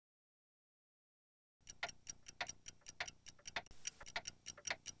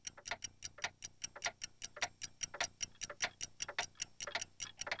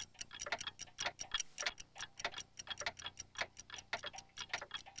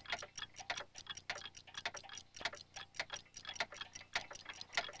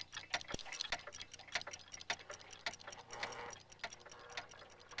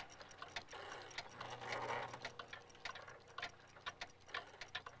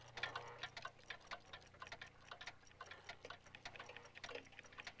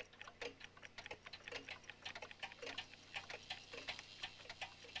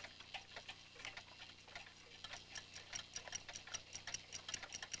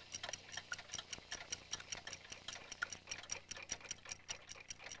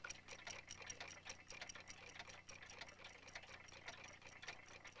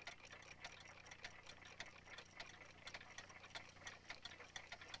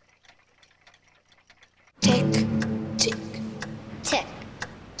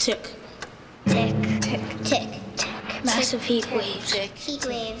Heat waves. Heat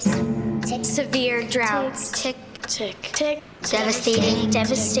waves. Tick. Severe droughts. Tick. Tick. Tick.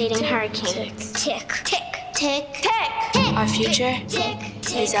 Devastating hurricanes. Tick. Tick. Tick. Tick. Our future Tick.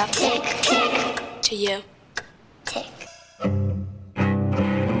 is up Tick. Tick. to you. Tick.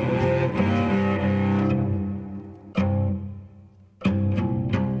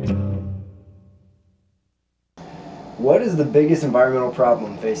 What is the biggest environmental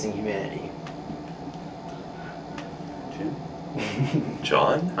problem facing humanity?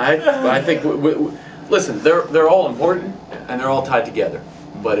 John? I think listen, they're all important and they're all tied together.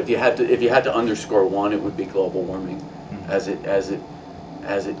 But if you had to underscore one, it would be global warming, as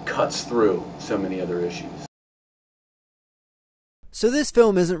it cuts through so many other issues. So this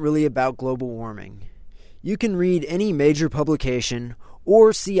film isn't really about global warming. You can read any major publication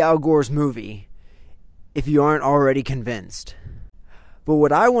or see Al Gore's movie if you aren't already convinced. But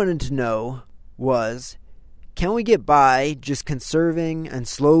what I wanted to know was, can we get by just conserving and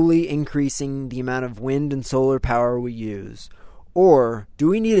slowly increasing the amount of wind and solar power we use? Or do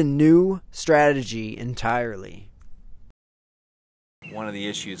we need a new strategy entirely? One of the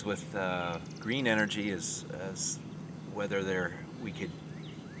issues with green energy is whether we could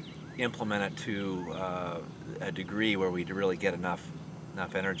implement it to a degree where we'd really get enough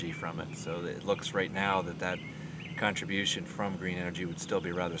energy from it. So it looks right now that contribution from green energy would still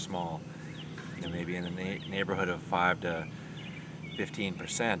be rather small, maybe in the neighborhood of 5 to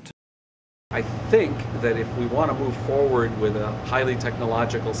 15%. I think that if we want to move forward with a highly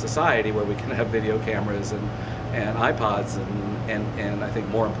technological society where we can have video cameras and iPods and I think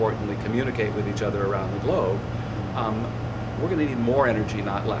more importantly communicate with each other around the globe, we're going to need more energy,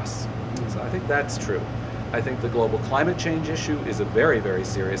 not less. So I think that's true. I think the global climate change issue is a very, very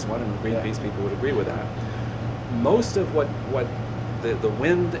serious one, and Greenpeace people would agree with that. Most of what the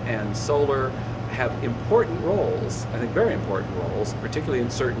wind and solar have important roles, I think very important roles, particularly in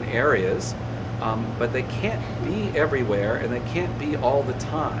certain areas, but they can't be everywhere and they can't be all the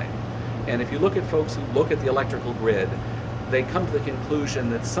time. And if you look at folks who look at the electrical grid, they come to the conclusion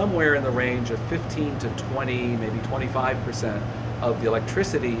that somewhere in the range of 15 to 20, maybe 25% of the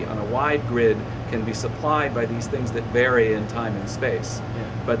electricity on a wide grid can be supplied by these things that vary in time and space.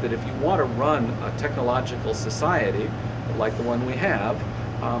 Yeah. But that if you want to run a technological society like the one we have,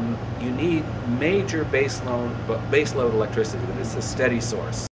 you need major baseload electricity that is a steady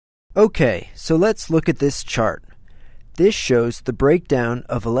source. Okay, so let's look at this chart. This shows the breakdown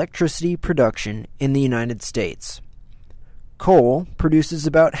of electricity production in the United States. Coal produces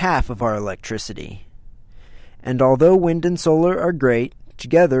about half of our electricity. And although wind and solar are great,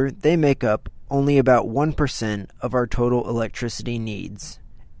 together they make up only about 1% of our total electricity needs,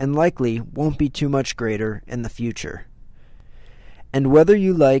 and likely won't be too much greater in the future. And whether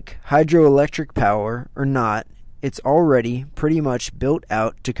you like hydroelectric power or not, it's already pretty much built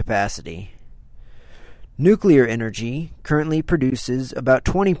out to capacity. Nuclear energy currently produces about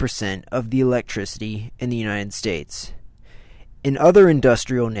 20% of the electricity in the United States. In other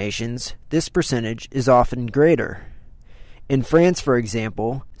industrial nations, this percentage is often greater. In France, for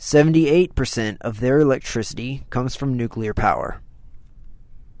example, 78% of their electricity comes from nuclear power.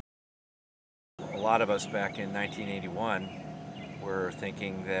 A lot of us back in 1981 were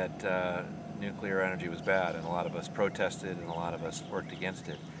thinking that nuclear energy was bad, and a lot of us protested and a lot of us worked against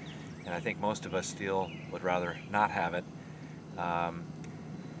it. And I think most of us still would rather not have it.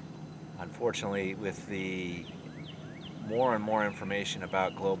 Unfortunately, with the more and more information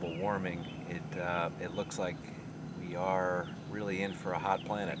about global warming, it looks like we are really in for a hot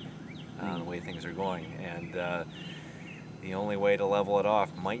planet the way things are going, and the only way to level it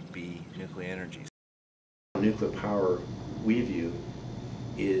off might be nuclear energy. Nuclear power, we view,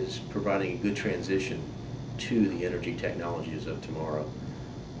 is providing a good transition to the energy technologies of tomorrow.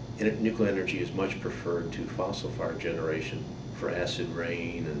 Nuclear energy is much preferred to fossil fire generation for acid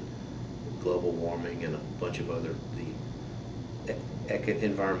rain and global warming and a bunch of other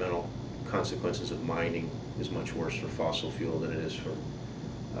environmental consequences of mining is much worse for fossil fuel than it is for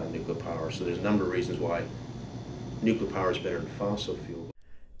nuclear power. So there's a number of reasons why nuclear power is better than fossil fuel.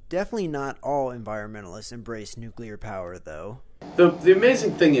 Definitely not all environmentalists embrace nuclear power, though. The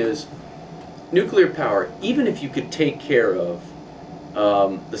amazing thing is, nuclear power, even if you could take care of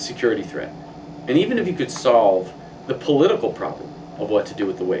the security threat, and even if you could solve the political problem of what to do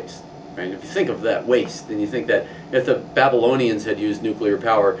with the waste, right? If you think of that waste, then you think that if the Babylonians had used nuclear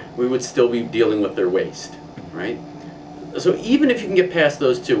power, we would still be dealing with their waste, right? So even if you can get past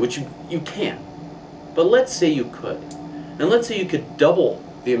those two, which you can't, but let's say you could, and let's say you could double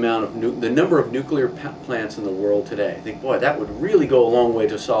the amount of the number of nuclear plants in the world today. I think, boy, that would really go a long way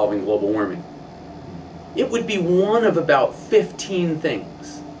to solving global warming. it would be one of about 15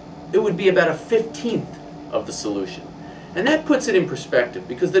 things. It would be about a 15th of the solution. And that puts it in perspective,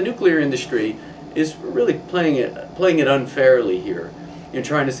 because the nuclear industry is really playing it unfairly here in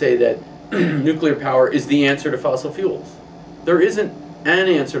trying to say that nuclear power is the answer to fossil fuels. There isn't an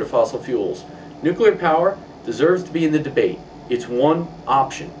answer to fossil fuels. Nuclear power deserves to be in the debate. It's one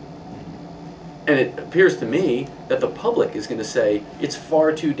option. And it appears to me that the public is going to say it's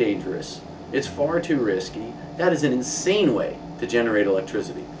far too dangerous, it's far too risky, that is an insane way to generate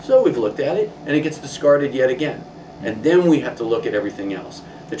electricity. So we've looked at it, and it gets discarded yet again. And then we have to look at everything else.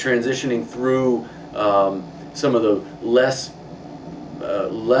 The transitioning through some of the less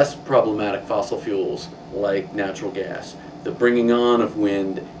problematic fossil fuels like natural gas, the bringing on of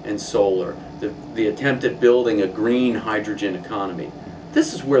wind and solar, the attempt at building a green hydrogen economy.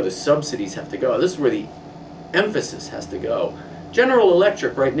 This is where the subsidies have to go. This is where the emphasis has to go. General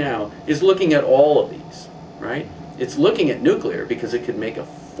Electric right now is looking at all of these, right? It's looking at nuclear because it could make a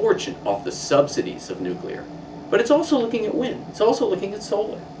fortune off the subsidies of nuclear. But it's also looking at wind. It's also looking at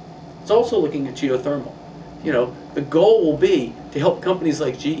solar. It's also looking at geothermal. You know, the goal will be to help companies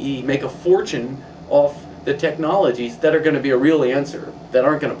like GE make a fortune off the technologies that are going to be a real answer, that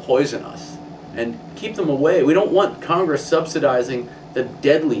aren't going to poison us, and keep them away. We don't want Congress subsidizing the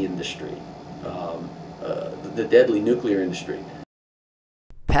deadly industry, the deadly nuclear industry.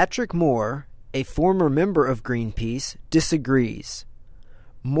 Patrick Moore, a former member of Greenpeace, disagrees.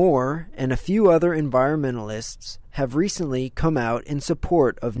 Moore and a few other environmentalists have recently come out in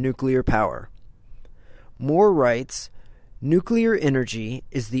support of nuclear power. Moore writes, "Nuclear energy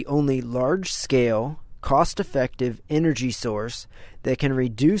is the only large-scale, cost-effective energy source that can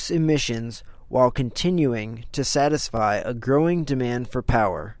reduce emissions while continuing to satisfy a growing demand for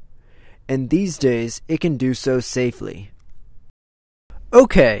power. And these days, it can do so safely."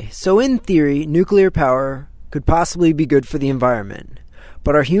 Okay, so in theory, nuclear power could possibly be good for the environment.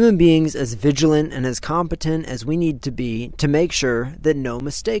 But are human beings as vigilant and as competent as we need to be to make sure that no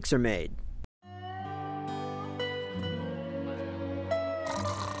mistakes are made?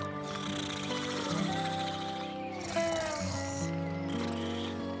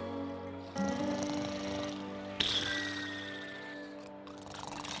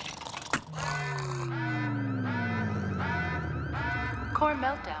 Core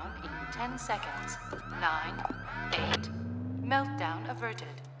meltdown in 10 seconds. 9, 8. Meltdown averted.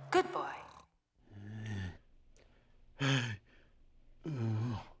 Good boy.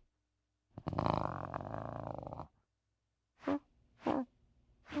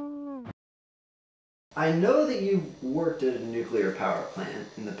 I know that you've worked at a nuclear power plant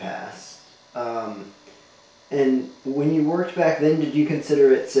in the past. And when you worked back then, did you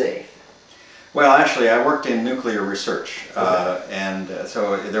consider it safe? Well, actually, I worked in nuclear research, and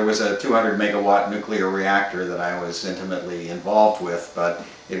so there was a 200 megawatt nuclear reactor that I was intimately involved with, but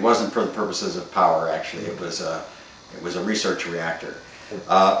it wasn't for the purposes of power. Actually, it was a research reactor.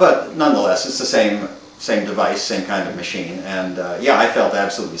 But nonetheless, it's the same device, same kind of machine, and yeah, I felt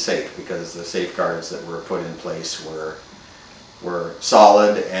absolutely safe because the safeguards that were put in place were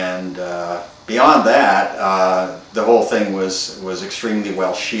solid, and beyond that, the whole thing was extremely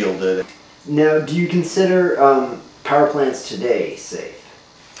well shielded. Now, do you consider power plants today safe?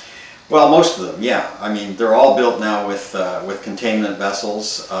 Well, most of them, yeah. I mean, they're all built now with containment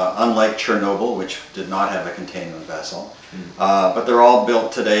vessels, unlike Chernobyl, which did not have a containment vessel. But they're all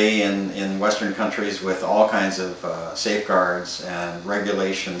built today in Western countries with all kinds of safeguards and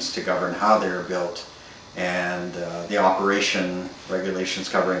regulations to govern how they're built, and the operation, regulations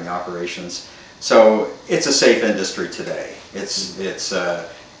covering the operations. So it's a safe industry today.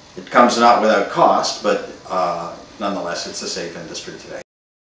 It comes not without cost, but nonetheless, it's a safe industry today.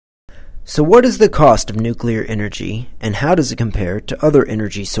 So what is the cost of nuclear energy, and how does it compare to other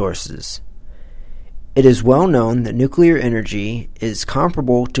energy sources? It is well known that nuclear energy is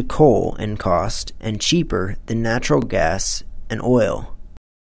comparable to coal in cost and cheaper than natural gas and oil.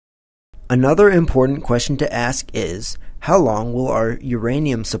 Another important question to ask is, how long will our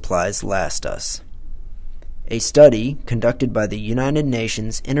uranium supplies last us? A study conducted by the United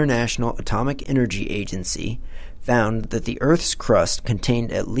Nations International Atomic Energy Agency found that the Earth's crust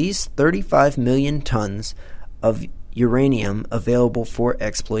contained at least 35 million tons of uranium available for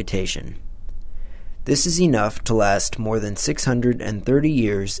exploitation. This is enough to last more than 630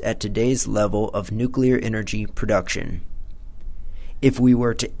 years at today's level of nuclear energy production. If we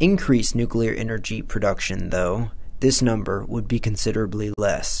were to increase nuclear energy production, though, this number would be considerably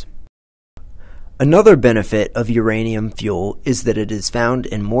less. Another benefit of uranium fuel is that it is found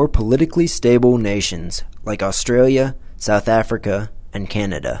in more politically stable nations like Australia, South Africa, and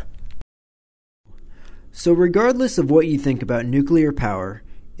Canada. So regardless of what you think about nuclear power,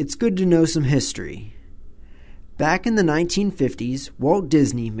 it's good to know some history. Back in the 1950s, Walt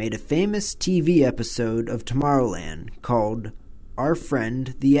Disney made a famous TV episode of Tomorrowland called Our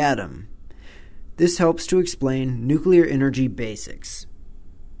Friend the Atom. This helps to explain nuclear energy basics.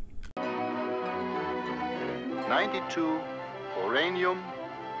 92, uranium,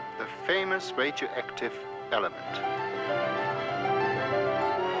 the famous radioactive element.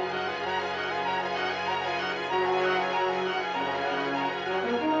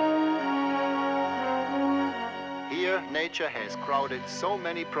 Here, nature has crowded so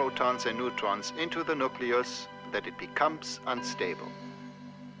many protons and neutrons into the nucleus that it becomes unstable.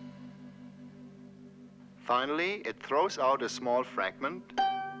 Finally, it throws out a small fragment,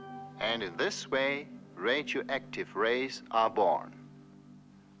 and in this way, radioactive rays are born.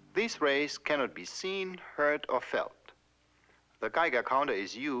 These rays cannot be seen, heard, or felt. The Geiger counter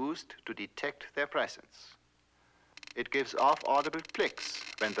is used to detect their presence. It gives off audible clicks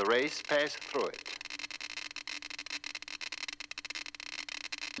when the rays pass through it.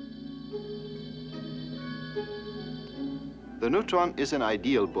 The neutron is an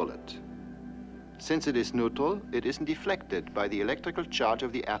ideal bullet. Since it is neutral, it isn't deflected by the electrical charge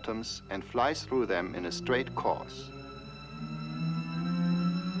of the atoms and flies through them in a straight course.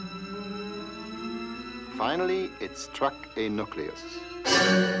 Finally, it struck a nucleus.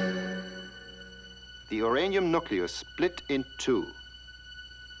 The uranium nucleus split in two.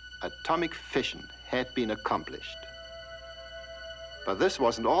 Atomic fission had been accomplished. But this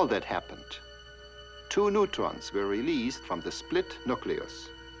wasn't all that happened. 2 neutrons were released from the split nucleus.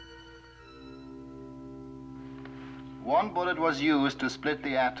 One bullet was used to split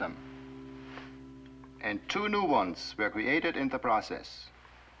the atom, and 2 new ones were created in the process.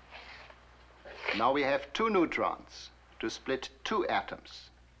 Now we have 2 neutrons to split 2 atoms.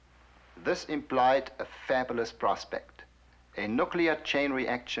 This implied a fabulous prospect, a nuclear chain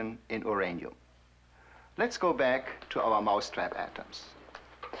reaction in uranium. Let's go back to our mousetrap atoms.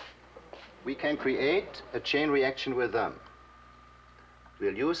 We can create a chain reaction with them.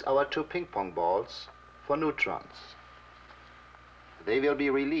 We'll use our 2 ping pong balls for neutrons. They will be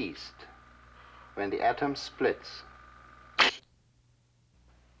released when the atom splits.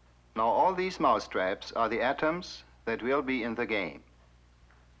 Now all these mousetraps are the atoms that will be in the game.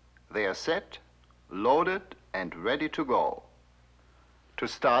 They are set, loaded, and ready to go. To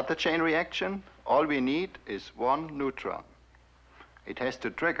start the chain reaction, all we need is 1 neutron. It has to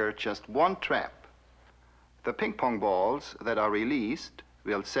trigger just 1 trap. The ping pong balls that are released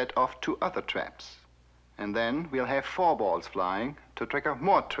will set off 2 other traps. And then we'll have 4 balls flying to trigger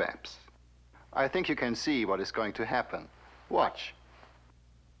more traps. I think you can see what is going to happen. Watch.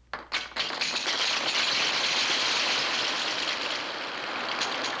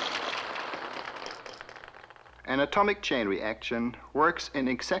 An atomic chain reaction works in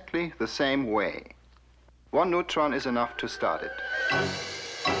exactly the same way. 1 neutron is enough to start it.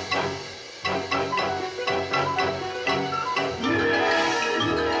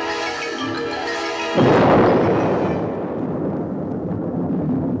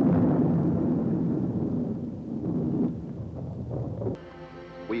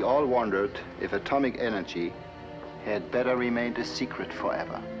 We all wondered if atomic energy had better remained a secret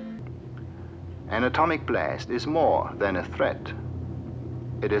forever. An atomic blast is more than a threat.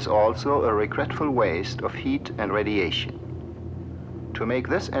 It is also a regretful waste of heat and radiation. To make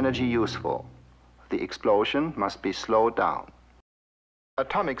this energy useful, the explosion must be slowed down.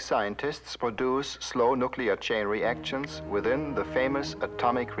 Atomic scientists produce slow nuclear chain reactions within the famous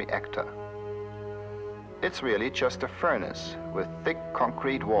atomic reactor. It's really just a furnace with thick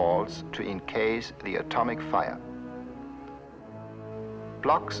concrete walls to encase the atomic fire.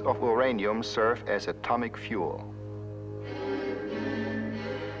 Blocks of uranium serve as atomic fuel.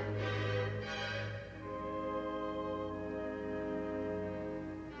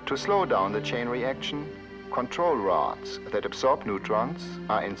 To slow down the chain reaction, control rods that absorb neutrons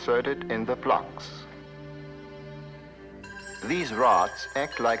are inserted in the blocks. These rods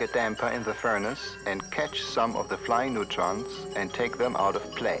act like a damper in the furnace and catch some of the flying neutrons and take them out of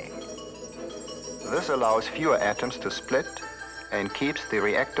play. This allows fewer atoms to split and keeps the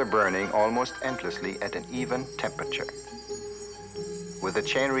reactor burning almost endlessly at an even temperature. With the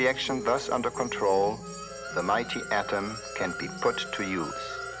chain reaction thus under control, the mighty atom can be put to use.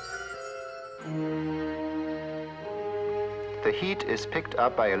 The heat is picked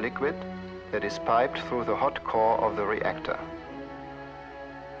up by a liquid that is piped through the hot core of the reactor.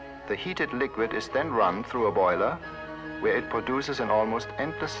 The heated liquid is then run through a boiler where it produces an almost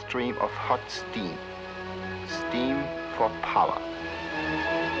endless stream of hot steam. Steam for power.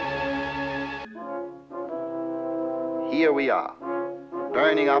 here we are,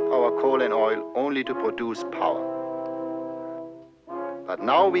 burning up our coal and oil only to produce power. But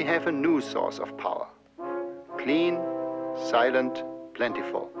now we have a new source of power. Clean, silent,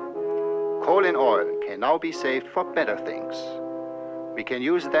 plentiful. Coal and oil can now be saved for better things. We can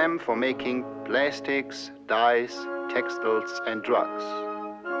use them for making plastics, dyes, textiles, and drugs.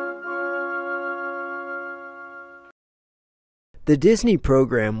 The Disney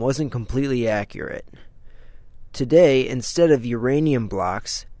program wasn't completely accurate. Today, instead of uranium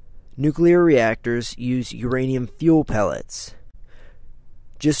blocks, nuclear reactors use uranium fuel pellets.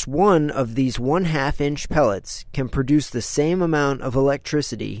 Just one of these 1/2-inch pellets can produce the same amount of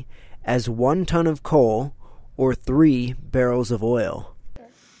electricity as 1 ton of coal or 3 barrels of oil.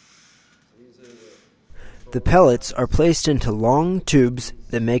 The pellets are placed into long tubes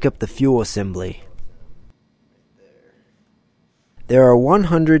that make up the fuel assembly. There are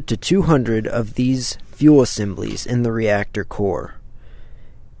 100 to 200 of these fuel assemblies in the reactor core.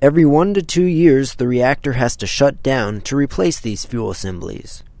 Every 1 to 2 years, the reactor has to shut down to replace these fuel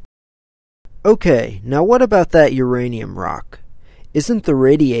assemblies. Okay, now what about that uranium rock? Isn't the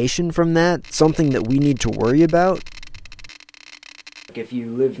radiation from that something that we need to worry about? If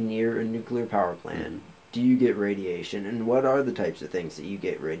you live near a nuclear power plant, do you get radiation? And what are the types of things that you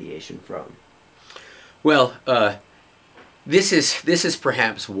get radiation from? Well, this is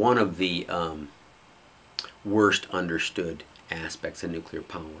perhaps one of the worst understood aspects of nuclear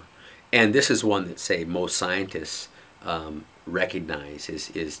power, and this is one that, say, most scientists recognize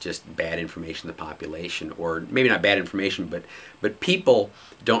is just bad information to the population, or maybe not bad information, but people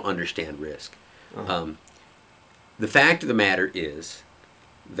don't understand risk. The fact of the matter is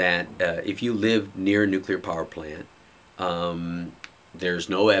that if you live near a nuclear power plant, there's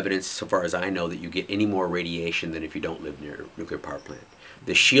no evidence, so far as I know, that you get any more radiation than if you don't live near a nuclear power plant.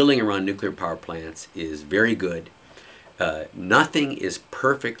 The shielding around nuclear power plants is very good. Nothing is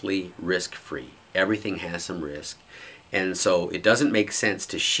perfectly risk-free. Everything has some risk. And so it doesn't make sense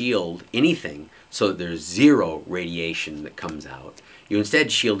to shield anything so that there's zero radiation that comes out. You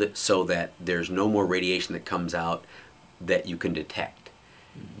instead shield it so that there's no more radiation that comes out that you can detect.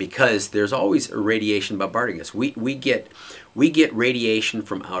 Because there's always a radiation bombarding us. We get radiation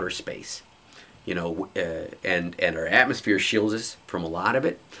from outer space, you know, and our atmosphere shields us from a lot of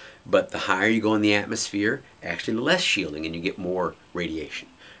it. But the higher you go in the atmosphere, actually less shielding, and you get more radiation.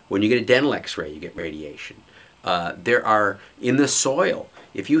 When you get a dental X-ray, you get radiation. There are, in the soil,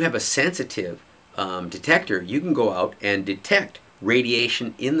 if you have a sensitive detector, you can go out and detect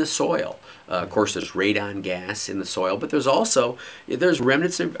radiation in the soil. Of course, there's radon gas in the soil, but there's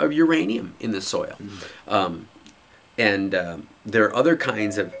remnants of uranium in the soil. And there are other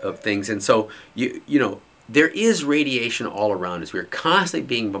kinds of things. And so, you know, there is radiation all around us. We're constantly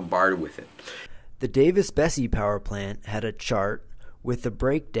being bombarded with it. The Davis-Besse power plant had a chart with a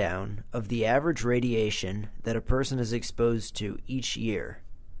breakdown of the average radiation that a person is exposed to each year.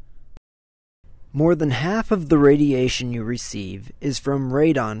 More than half of the radiation you receive is from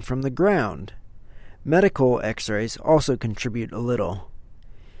radon from the ground. Medical X-rays also contribute a little.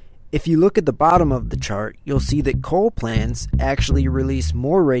 If you look at the bottom of the chart, you'll see that coal plants actually release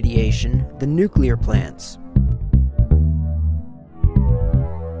more radiation than nuclear plants.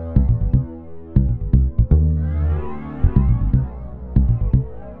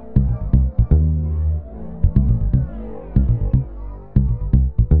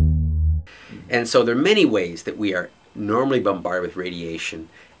 And so there are many ways that we are normally bombarded with radiation,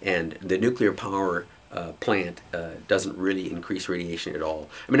 and the nuclear power plant doesn't really increase radiation at all.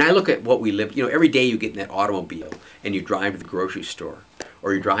 I mean, I look at what we live, you know, every day you get in that automobile and you drive to the grocery store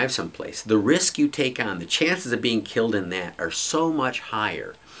or you drive someplace. The risk you take on, the chances of being killed in that are so much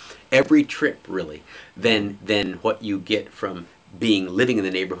higher every trip, really, than what you get from living in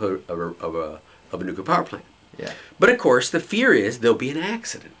the neighborhood of a nuclear power plant. Yeah. But of course, the fear is there'll be an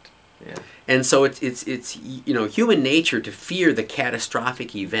accident. Yeah. And so it's you know, human nature to fear the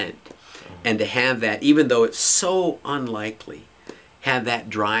catastrophic event, and to have that, even though it's so unlikely, have that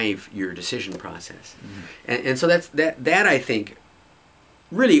drive your decision process. And so that I think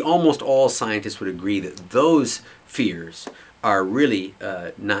really almost all scientists would agree that those fears are really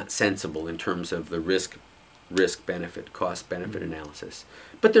not sensible in terms of the risk benefit, cost benefit analysis.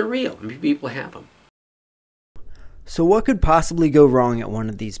 But they're real. I mean, people have them. So what could possibly go wrong at one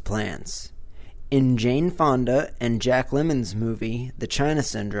of these plants? In Jane Fonda and Jack Lemmon's movie, The China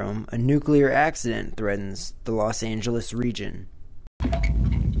Syndrome, a nuclear accident threatens the Los Angeles region.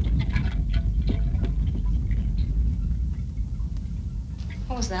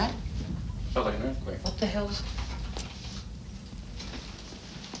 What was that? Felt like an earthquake. What the hell was...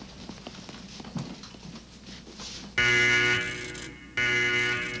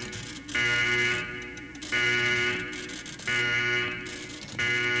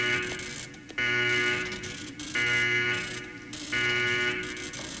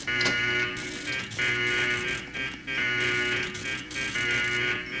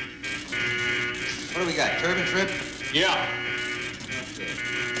 What do we got, turbine trip? Yeah. Okay.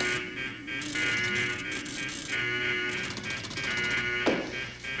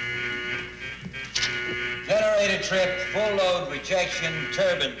 Generator trip, full load rejection,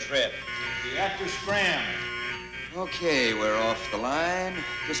 turbine trip. Reactor scram. Okay, we're off the line.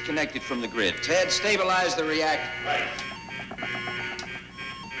 Disconnected from the grid. Ted, stabilize the reactor. Right.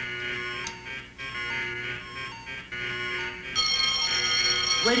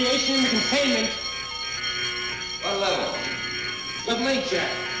 Radiation containment. What level? Level 8, Jack.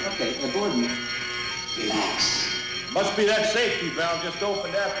 Okay, Gordon, relax. Must be that safety valve just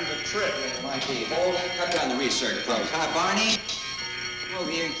opened after the trip. It might be. Hold, cut down the research probes. Hi, Barney. Come over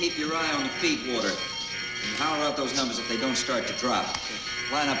here and keep your eye on the feed water. And holler out those numbers if they don't start to drop.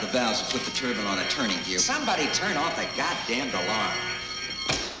 Line up the valves and put the turbine on a turning gear. Somebody turn off the goddamn alarm.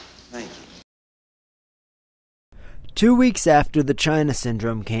 Thank you. 2 weeks after the China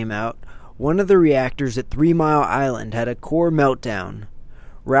Syndrome came out, one of the reactors at 3 Mile Island had a core meltdown.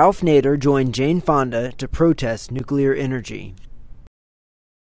 Ralph Nader joined Jane Fonda to protest nuclear energy.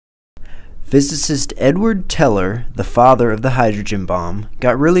 Physicist Edward Teller, the father of the hydrogen bomb,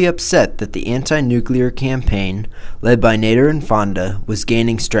 got really upset that the anti-nuclear campaign, led by Nader and Fonda, was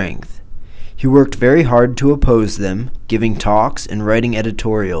gaining strength. He worked very hard to oppose them, giving talks and writing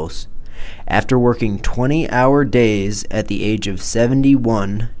editorials. After working 20-hour days at the age of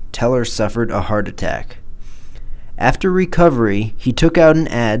 71, Teller suffered a heart attack. After recovery, he took out an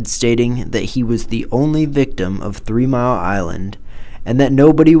ad stating that he was the only victim of 3 Mile Island and that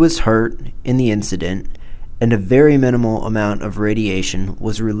nobody was hurt in the incident and a very minimal amount of radiation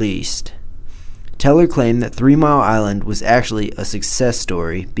was released. Teller claimed that 3 Mile Island was actually a success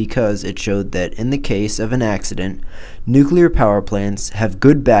story because it showed that in the case of an accident, nuclear power plants have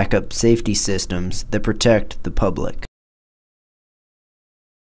good backup safety systems that protect the public.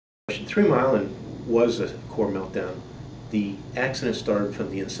 3 Mile Island was a core meltdown. The accident started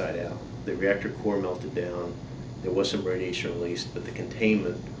from the inside out. The reactor core melted down. There was some radiation released, but the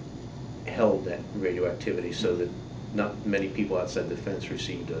containment held that radioactivity so that not many people outside the fence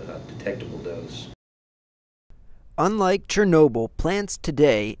received a detectable dose. Unlike Chernobyl, plants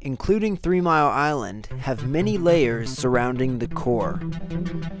today, including 3 Mile Island, have many layers surrounding the core.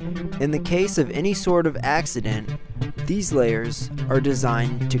 In the case of any sort of accident, these layers are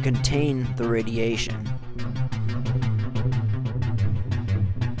designed to contain the radiation.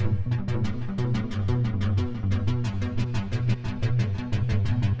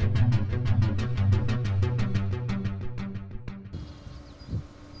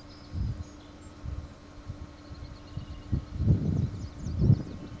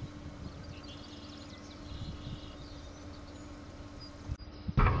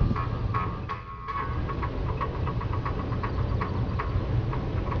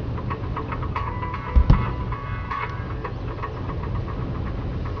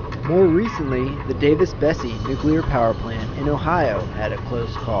 More recently, the Davis-Besse nuclear power plant in Ohio had a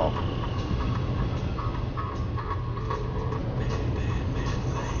close call.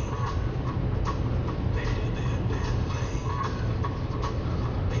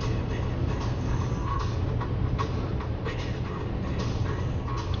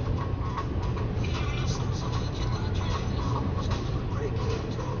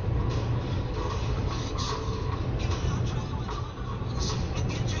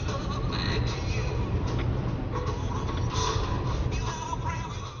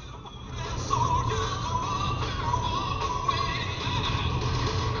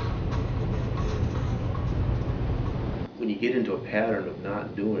 When you get into a pattern of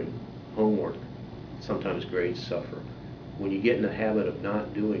not doing homework, sometimes grades suffer. When you get in the habit of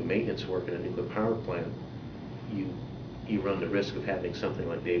not doing maintenance work in a nuclear power plant, you run the risk of having something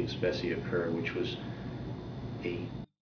like Davis-Besse occur, which was a